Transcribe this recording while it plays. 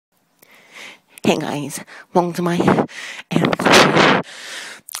Hey guys, welcome to my anime collection.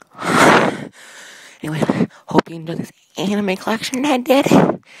 Anyway, hope you enjoyed this anime collection I did.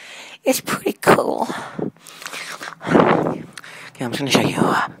 It's pretty cool. Okay, I'm just gonna show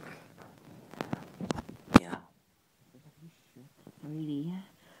you. Yeah. 3D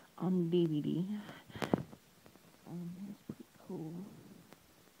on DVD. It's pretty cool.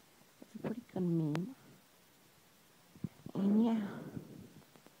 It's a pretty good meme. And yeah.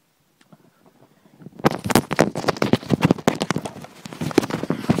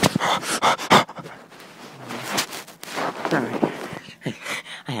 Sorry.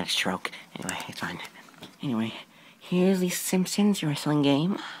 I had a stroke. Anyway, it's fine. Anyway, here's the Simpsons wrestling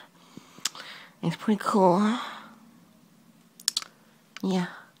game. It's pretty cool. Yeah.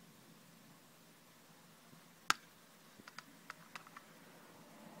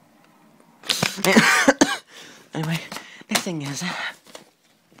 Anyway, next thing is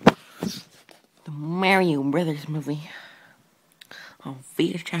the Mario Brothers movie on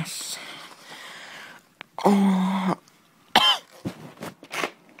VHS. Oh.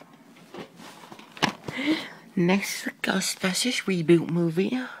 Next, the Ghostbusters reboot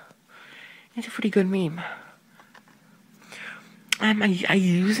movie. It's a pretty good meme. I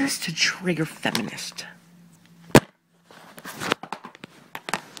use this to trigger feminist.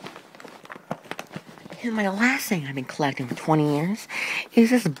 And my last thing I've been collecting for 20 years is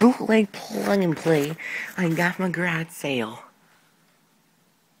this bootleg plug and play I got from a garage sale.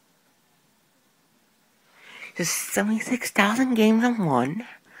 There's 76,000 games in one.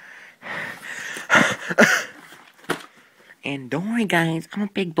 And don't worry guys, I'm a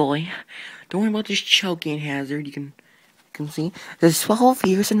big boy. Don't worry about this choking hazard. You can see. There's 12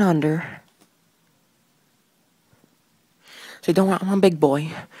 years and under. So don't worry, I'm a big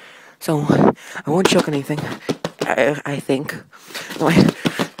boy. So I won't choke anything. I think.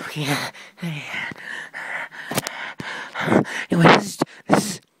 Anyway, this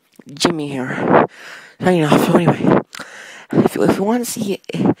is Jimmy here. Signing off. So anyway, if you want to see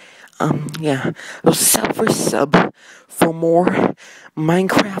it, yeah, go sub for more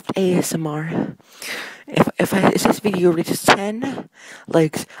Minecraft ASMR. If this video reaches 10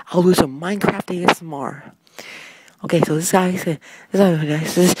 likes, I'll do some Minecraft ASMR. Okay, so this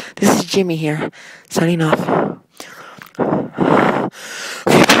is Jimmy here, signing off.